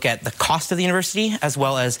you want to look at the cost of the university as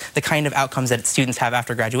well as the kind of outcomes that students have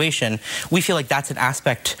after graduation, we feel like that's an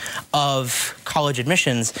aspect of college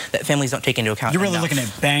admissions that families don't take into account. You're really enough. looking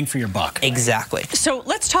at bang for your buck. Exactly. So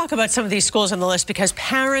let's talk about some of these schools on the list, because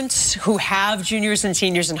parents who have juniors and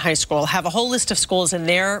seniors in high school have a whole list of schools in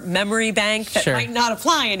their memory bank that might not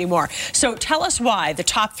apply anymore. So tell us why the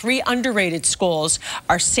top 3 underrated schools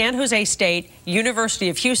are San Jose State, University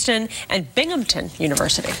of Houston, and Binghamton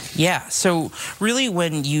University. Yeah, so really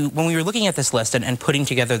when we were looking at this list and putting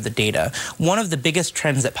together the data, one of the biggest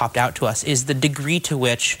trends that popped out to us is the degree to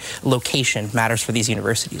which location matters for these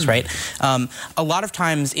universities, right? A lot of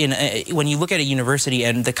times when you look at a university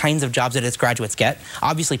and the kinds of jobs that its graduates get,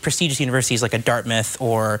 obviously prestigious universities like a Dartmouth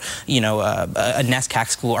or, a NESCAC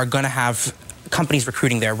school are going to have companies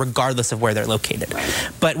recruiting there, regardless of where they're located.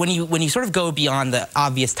 But when you sort of go beyond the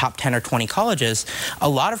obvious top 10 or 20 colleges, a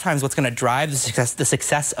lot of times what's going to drive the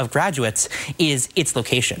success of graduates is its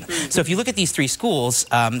location. So if you look at these three schools,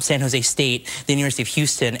 San Jose State, the University of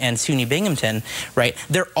Houston, and SUNY Binghamton, right,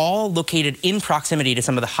 they're all located in proximity to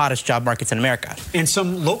some of the hottest job markets in America. And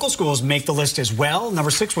some local schools make the list as well.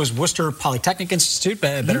 Number 6 was Worcester Polytechnic Institute,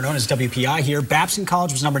 better known as WPI here. Babson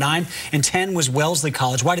College was number 9, and 10 was Wellesley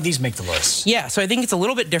College. Why did these make the list? Yeah, so I think it's a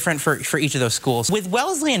little bit different for each of those schools. With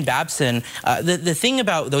Wellesley and Babson, the thing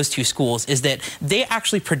about those two schools is that they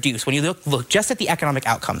actually produce, when you look just at the economic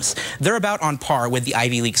outcomes, they're about on par with the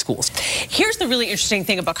Ivy League schools. Here's the really interesting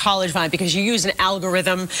thing about College Vine, because you use an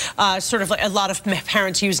algorithm, sort of like a lot of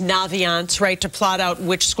parents use Naviance, right, to plot out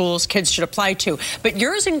which schools kids should apply to. But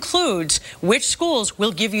yours includes which schools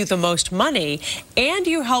will give you the most money, and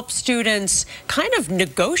you help students kind of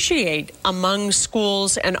negotiate among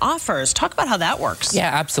schools and offers. Talk about how that works. Yeah,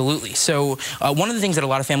 absolutely. So one of the things that a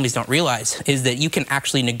lot of families don't realize is that you can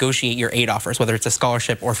actually negotiate your aid offers, whether it's a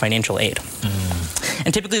scholarship or financial aid.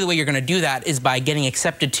 And typically the way you're going to do that is by getting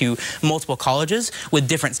accepted to multiple colleges with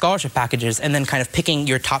different scholarship packages, and then kind of picking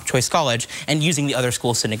your top choice college and using the other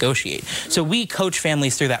schools to negotiate. So we coach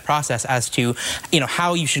families through that process as to,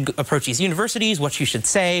 how you should approach these universities, what you should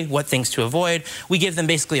say, what things to avoid. We give them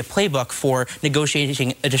basically a playbook for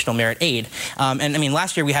negotiating additional merit aid. And I mean,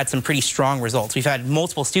 last year we had some pretty strong results. We've had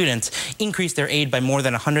multiple students increase their aid by more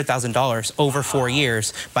than $100,000 over 4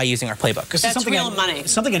 years by using our playbook. That's real money.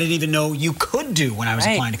 Something I didn't even know you could do when I was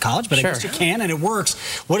applying to college, but I guess you can, and it works.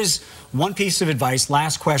 What is one piece of advice,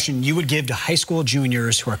 last question, you would give to high school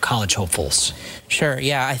juniors who are college hopefuls? Sure,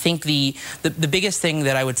 yeah. I think the biggest thing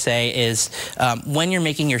that I would say is when you're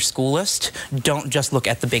making your school list, don't just look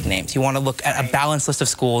at the big names. You want to look at a balanced list of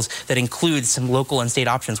schools that includes some local and state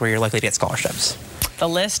options where you're likely to get scholarships. The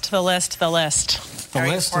list. The list.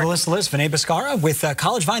 Vinay Bhaskara with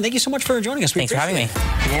College Vine. Thank you so much for joining us. Thanks for having me.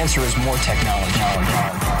 The answer is more technology.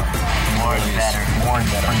 More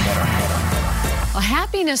and better. Well,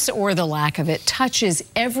 happiness, or the lack of it, touches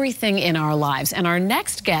everything in our lives. And our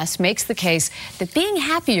next guest makes the case that being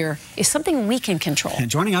happier is something we can control.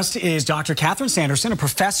 And joining us is Dr. Catherine Sanderson, a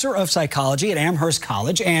professor of psychology at Amherst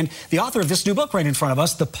College and the author of this new book right in front of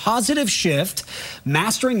us, The Positive Shift,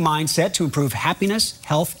 Mastering Mindset to Improve Happiness,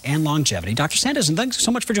 Health, and Longevity. Dr. Sanderson, thanks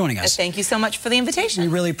so much for joining us. Thank you so much for the invitation. We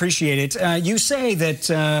really appreciate it. You say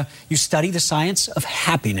that you study the science of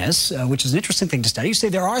happiness, which is an interesting thing to study. You say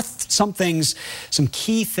there are some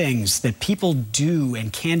key things that people do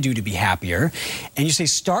and can do to be happier. And you say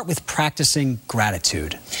start with practicing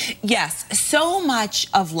gratitude. Yes, so much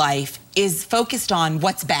of life is focused on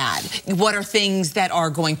what's bad. What are things that are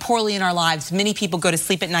going poorly in our lives? Many people go to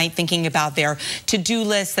sleep at night thinking about their to-do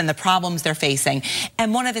lists and the problems they're facing.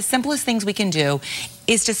 And one of the simplest things we can do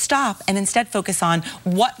is to stop and instead focus on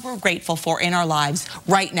what we're grateful for in our lives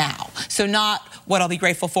right now. So not what I'll be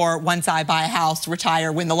grateful for once I buy a house,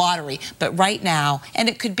 retire, win the lottery, but right now. And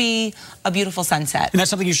it could be a beautiful sunset. And that's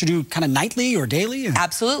something you should do kind of nightly or daily?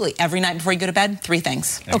 Absolutely. Every night before you go to bed, 3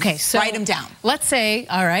 things. Okay, so write them down. Let's say,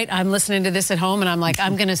 all right, I'm listening to this at home and I'm like,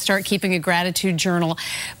 I'm going to start keeping a gratitude journal.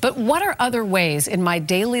 But what are other ways in my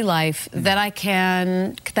daily life that I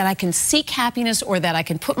can seek happiness, or that I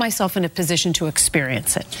can put myself in a position to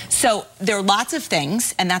experience it? So there are lots of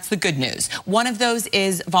things, and that's the good news. One of those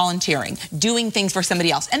is volunteering, doing things for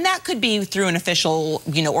somebody else. And that could be through an official,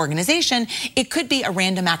 organization. It could be a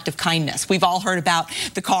random act of kindness. We've all heard about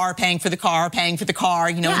the car, paying for the car,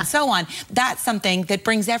 and so on. That's something that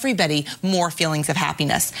brings everybody more feelings of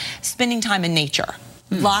happiness. Spending time in nature.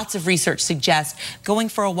 Lots of research suggests going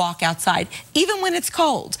for a walk outside, even when it's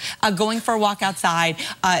cold, going for a walk outside,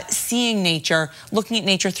 seeing nature, looking at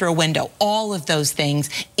nature through a window, all of those things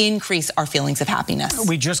increase our feelings of happiness.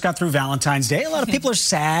 We just got through Valentine's Day. A lot of people are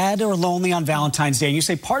sad or lonely on Valentine's Day. And you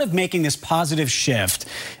say part of making this positive shift,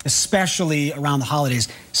 especially around the holidays,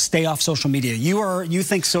 stay off social media. You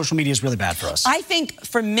think social media is really bad for us? I think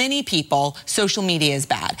for many people, social media is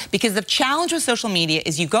bad, because the challenge with social media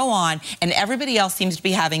is you go on and everybody else seems to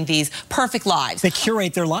be having these perfect lives. They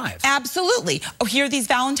curate their lives. Absolutely. Oh, here are these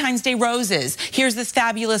Valentine's Day roses. Here's this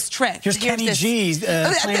fabulous trip. Here's Kenny G.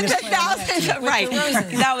 Playing this right.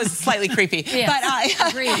 That was slightly creepy. Yes. But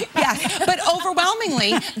yes. But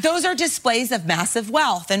overwhelmingly, those are displays of massive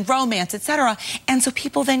wealth and romance, etc. And so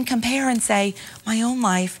people then compare and say, my own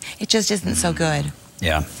life, it just isn't so good.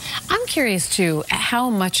 Yeah. I'm curious, too, how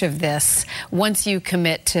much of this, once you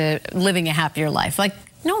commit to living a happier life, like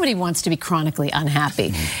nobody wants to be chronically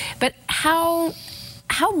unhappy, but how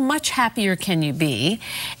how much happier can you be?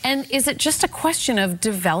 And is it just a question of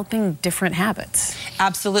developing different habits?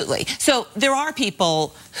 Absolutely. So there are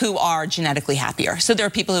people who are genetically happier. So there are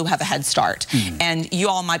people who have a head start. And you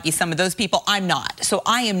all might be some of those people. I'm not. So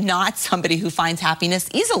I am not somebody who finds happiness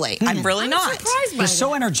easily. I'm really not. Surprised by You're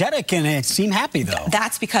so energetic and seem happy, though.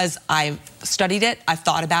 That's because I've studied it, I've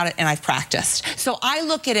thought about it, and I've practiced. So I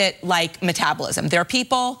look at it like metabolism. There are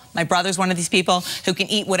people, my brother's one of these people, who can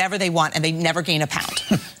eat whatever they want and they never gain a pound.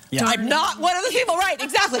 Yeah. I'm not one of those people, right,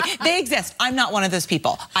 exactly. They exist. I'm not one of those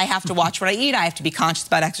people. I have to watch what I eat. I have to be conscious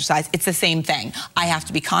about exercise. It's the same thing. I have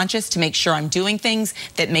to be conscious to make sure I'm doing things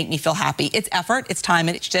that make me feel happy. It's effort, it's time,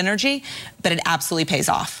 and it's energy, but it absolutely pays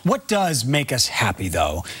off. What does make us happy,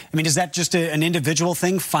 though? I mean, is that just an individual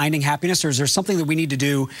thing, finding happiness, or is there something that we need to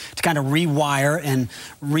do to kind of rewire and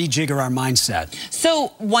rejigger our mindset? So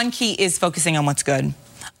one key is focusing on what's good.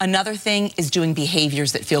 Another thing is doing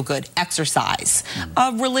behaviors that feel good. Exercise.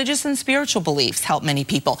 Religious and spiritual beliefs help many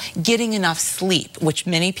people. Getting enough sleep, which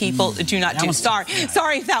many people do not do. Sorry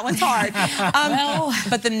if that one's hard.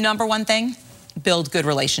 But the number one thing, build good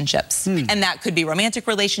relationships. And that could be romantic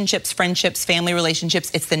relationships, friendships, family relationships.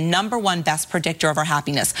 It's the number one best predictor of our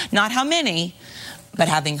happiness. Not how many, but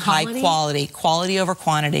having high quality over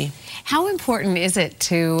quantity. How important is it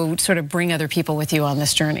to sort of bring other people with you on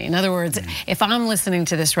this journey? In other words, if I'm listening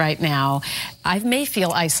to this right now, I may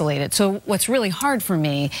feel isolated. So what's really hard for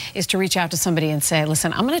me is to reach out to somebody and say,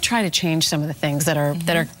 listen, I'm going to try to change some of the things that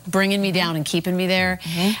are bringing me down and keeping me there.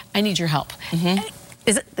 I need your help.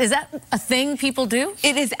 Is that a thing people do?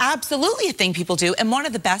 It is absolutely a thing people do. And one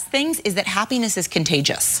of the best things is that happiness is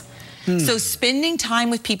contagious. So spending time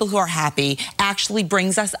with people who are happy actually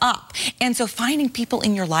brings us up. And so finding people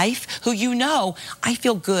in your life who you know, I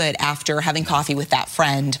feel good after having coffee with that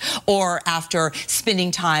friend, or after spending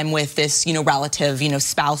time with this, relative,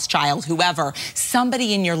 spouse, child, whoever,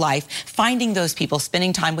 somebody in your life, finding those people,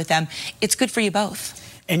 spending time with them, it's good for you both.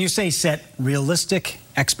 And you say set realistic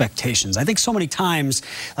expectations. I think so many times,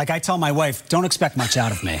 like I tell my wife, don't expect much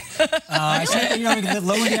out of me. I say,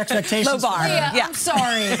 lower the expectations. Low bar. Yeah, I'm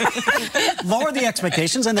sorry. Lower the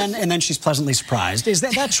expectations, and then she's pleasantly surprised. Is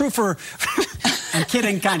that true for? I'm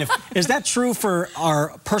kidding, kind of. Is that true for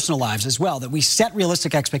our personal lives as well? That we set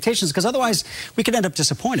realistic expectations, because otherwise we could end up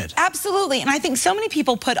disappointed. Absolutely, and I think so many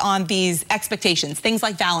people put on these expectations. Things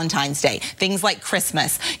like Valentine's Day, things like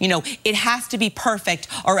Christmas. It has to be perfect,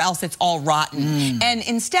 or else it's all rotten. And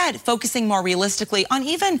instead, focusing more realistically on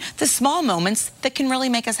even the small moments that can really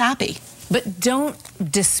make us happy. But don't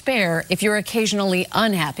despair if you're occasionally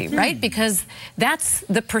unhappy, right? Because that's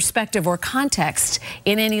the perspective or context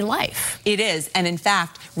in any life. It is. And in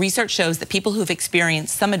fact, research shows that people who've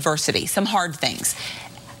experienced some adversity, some hard things,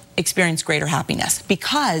 experience greater happiness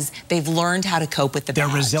because they've learned how to cope with the bad.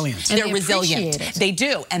 They're resilient. They're resilient. They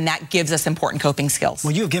do, and that gives us important coping skills.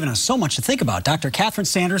 Well, you have given us so much to think about. Dr. Catherine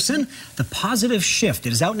Sanderson, The Positive Shift.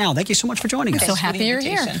 It is out now. Thank you so much for joining us. So happy you're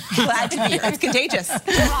here. Glad to be here. It's contagious.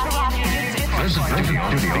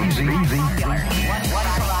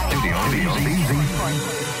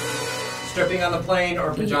 Stripping on the plane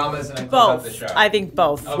or pajamas and close out the Both. show? I think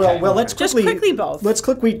both. Okay. Well, let's quickly both. Let's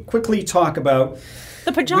quickly talk about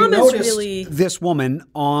The pajamas we noticed really. this woman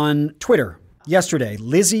on Twitter yesterday,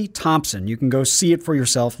 Lizzie Thompson. You can go see it for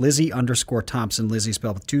yourself. Lizzie_Thompson. Lizzie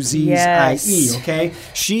spelled with 2 Z's, Yes. I-E, okay?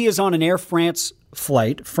 She is on an Air France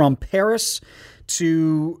flight from Paris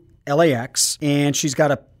to LAX, and she's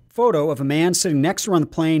got a photo of a man sitting next to her on the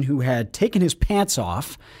plane who had taken his pants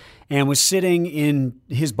off and was sitting in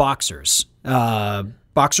his boxer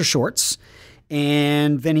shorts.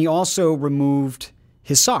 And then he also removed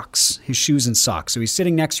his socks, his shoes and socks. So he's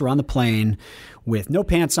sitting next to her on the plane with no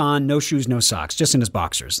pants on, no shoes, no socks, just in his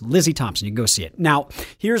boxers. Lizzie Thompson, you can go see it. Now,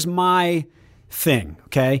 here's my thing,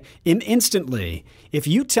 okay? Instantly, if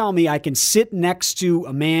you tell me I can sit next to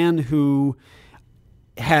a man who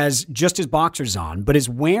has just his boxers on, but is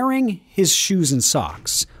wearing his shoes and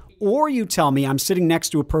socks, or you tell me I'm sitting next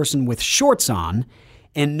to a person with shorts on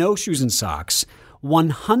and no shoes and socks,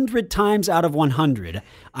 100 times out of 100,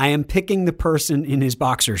 I am picking the person in his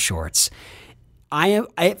boxer shorts.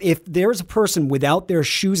 If there's a person without their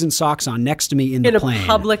shoes and socks on next to me in the plane, a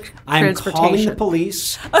public I'm transportation. calling the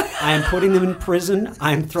police. I am putting them in prison.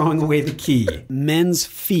 I'm throwing away the key. Men's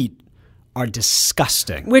feet are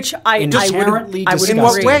disgusting. Which I would inherently I would disgusting. In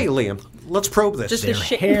what agree. way, Liam? Let's probe this. Just They're a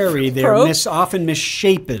hairy. They're probe? often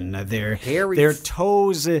misshapen. Their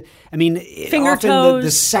toes. Finger often toes.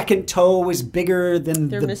 the second toe is bigger than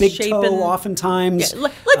They're the big misshapen. toe. Oftentimes. Yeah,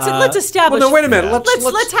 let's establish. Well, no, wait a minute.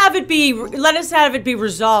 Let's have it be. Let us have it be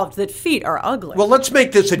resolved that feet are ugly. Well, let's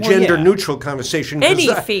make this a gender-neutral conversation. 'Cause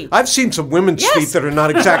Any feet. I've seen some women's Yes. feet that are not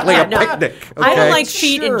exactly a No. picnic. I don't okay? like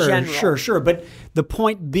feet in general. Sure. But the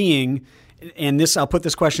point being, and this, I'll put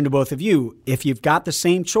this question to both of you. If you've got the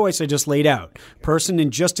same choice I just laid out, person in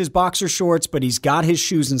just his boxer shorts, but he's got his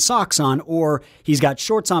shoes and socks on, or he's got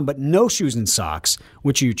shorts on but no shoes and socks,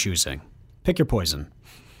 which are you choosing? Pick your poison.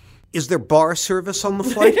 Is there bar service on the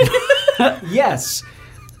flight? Yes.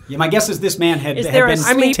 Yeah, my guess is this man had Is there a been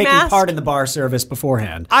sleep taking mask? part in the bar service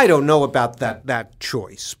beforehand. I don't know about that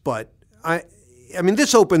choice, but I mean,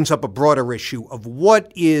 this opens up a broader issue of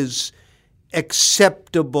what is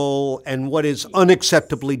acceptable and what is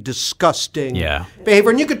unacceptably disgusting behavior.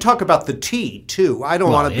 And you could talk about the tea, too. I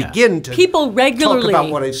don't want to begin to People regularly talk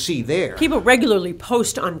about what I see there. People regularly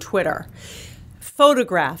post on Twitter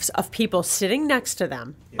photographs of people sitting next to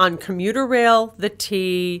them on commuter rail, the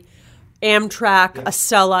T, Amtrak,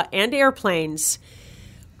 Acela, and airplanes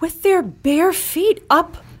with their bare feet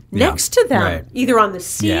up next to them, either on the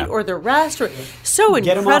seat or the rest. Or so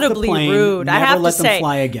Get 'em off the incredibly plane, rude. I never have let to them say,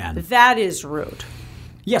 fly again. that is rude.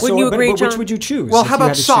 Yes, Wouldn't you agree, but John? which would you choose? Well, if how you about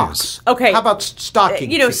had to socks? choose? Okay. How about stocking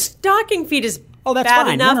feet? Stocking feet is that's bad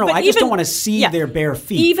fine. enough. No, but I just even- don't want to see their bare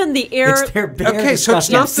feet. Even the air. It's their bare Okay, so it's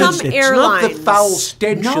disgusting not, some it's not the airlines. foul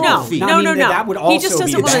stench of the feet. No. That would also He just doesn't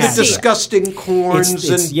be want to bad. It's the see it. disgusting corns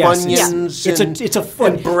and bunions It's a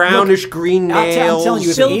foot. and brownish Look, green nails. I'm telling you,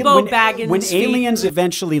 if Bilbo Baggins' when feet. aliens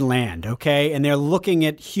eventually land, okay, and they're looking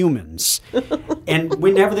at humans, and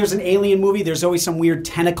whenever there's an alien movie, there's always some weird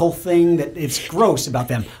tentacle thing that it's gross about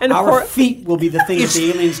them. And of our course- feet will be the thing that the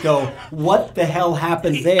aliens go, what the hell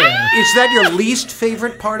happened there? Is that your least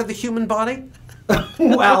favorite part of the human body?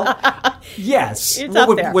 Well, yes. It's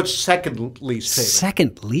up there. What's second least favorite?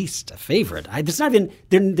 Second least favorite. There's not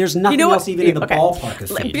even there's nothing You know else what? even in the Okay. ballpark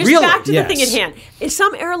of feet. Just back to the thing at hand.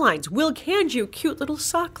 Some airlines will hand you cute little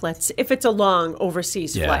socklets if it's a long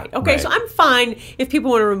overseas flight. Okay, so I'm fine if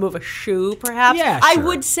people want to remove a shoe, perhaps. Yeah, I sure.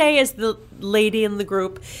 would say, as the lady in the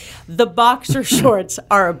group, the boxer shorts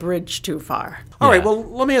are a bridge too far. All right, well,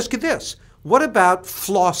 let me ask you this. What about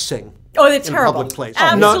flossing? Oh, that's in terrible. Public place?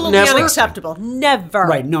 Absolutely Never? unacceptable. Never.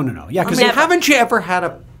 Right? No. Yeah, because Never. Haven't you ever had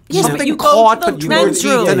Yes, but something you go caught to the between your men's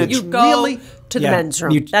teeth room. and it's You go really to the men's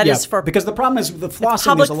room. That is for because the problem is with flossing.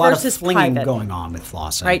 public There's a lot of versus flinging private. going on with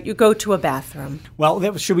flossing. right. You go to a bathroom.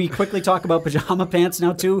 Well, should we quickly talk about pajama pants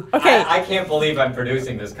now too? Okay. I can't believe I'm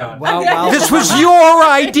producing this content. Well, This was your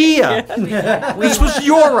idea. This was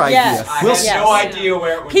your idea. Yes. I had no idea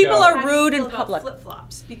where it would People go. are rude in About public.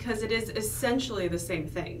 flip-flops because it is essentially the same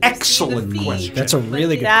thing. You Excellent see the feet, question. That's a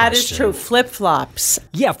really good That question. is true. Flip flops.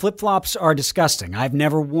 Yeah, flip-flops are disgusting. I've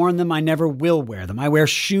never worn them. I never will wear them. I wear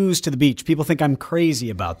shoes to the beach. People think I'm crazy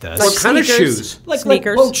about this. What kind of Sneakers. shoes? like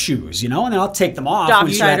Sneakers. boat shoes, and then I'll take them off. Dock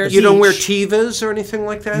when you're at the siders. You don't wear beach. Tevas or anything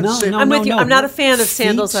like that? No, Say- no. I'm with you. I'm not a fan of Feet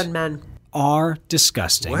sandals on men. Are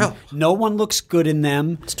disgusting. Well. No one looks good in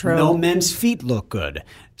them. It's true. No men's feet look good.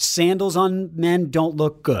 Sandals on men don't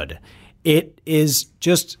look good. It is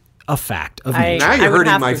just a fact of nature. Now I you're would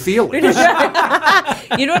hurting have my to- feelings.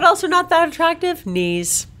 You know what else are not that attractive?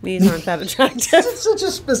 Knees. Knees aren't that attractive. It's such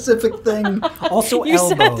a specific thing. Also You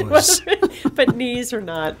said it elbows. wasn't, but knees are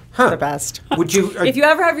not the best. Would you? If you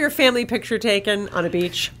ever have your family picture taken on a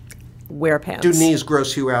beach, wear pants. do knees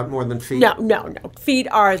gross you out more than feet? No. Feet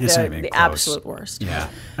are It's not even the close. absolute worst. Yeah.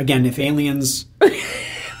 Again, if aliens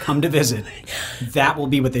come to visit, that will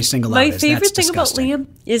be what they single My out as. favorite That's thing disgusting. about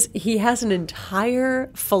Liam is he has an entire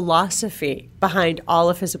philosophy behind all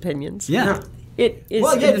of his opinions. Yeah. It is.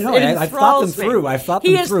 Well, yeah, it no, I've thought them enthralls me. through. I've thought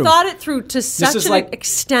he them has through. thought it through to This such is an like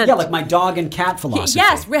extent. Yeah, like my dog and cat philosophy.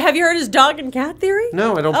 Yes. Have you heard his dog and cat theory?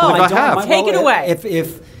 No, I don't Oh, believe I have. Take it away.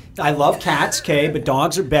 If I love cats, okay, but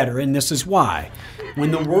dogs are better, and this is why. When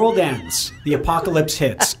the world ends, the apocalypse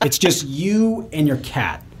hits, it's just you and your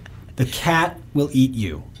cat. The cat will eat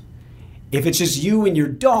you. If it's just you and your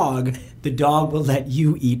dog, the dog will let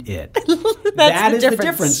you eat it. That is the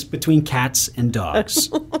difference between cats and dogs.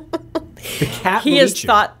 The cat He will has eat you.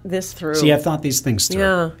 thought this through. See, I've thought these things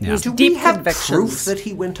through. Yeah. He's Do deep we have convictions. proof that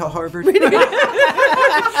he went to Harvard?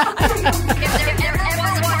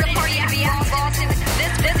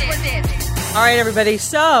 All right, everybody.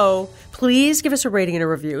 So Please give us a rating and a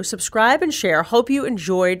review. Subscribe and share. Hope you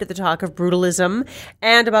enjoyed the talk of brutalism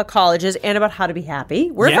and about colleges and about how to be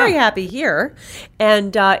happy. We're very happy here.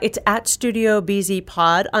 And it's at Studio BZ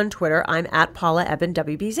Pod on Twitter. I'm at Paula Eben,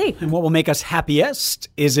 WBZ. And what will make us happiest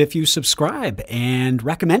is if you subscribe and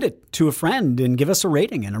recommend it to a friend and give us a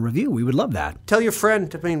rating and a review. We would love that. Tell your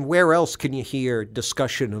friend. I mean, where else can you hear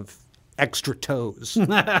discussion of extra toes?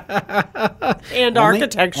 And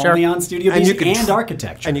architecture. Only on Studio BZ and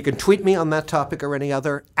architecture. And you can tweet me on that topic or any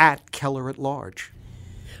other at Keller at Large.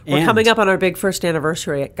 We're coming up on our big first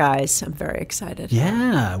anniversary, guys. I'm very excited.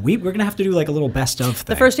 Yeah, we're going to have to do like a little best of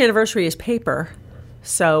thing. The first anniversary is paper,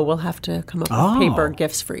 so we'll have to come up with paper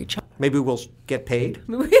gifts for each other. Maybe we'll get paid?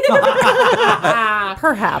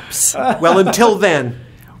 Perhaps. Well, until then,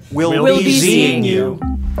 we'll be seeing you.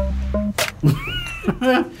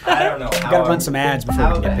 I don't know. Got to run some ads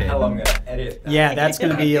before we get paid. How I'm going to edit that. Yeah, that's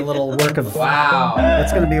going to be a little work of... Wow.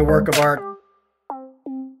 That's going to be a work of art.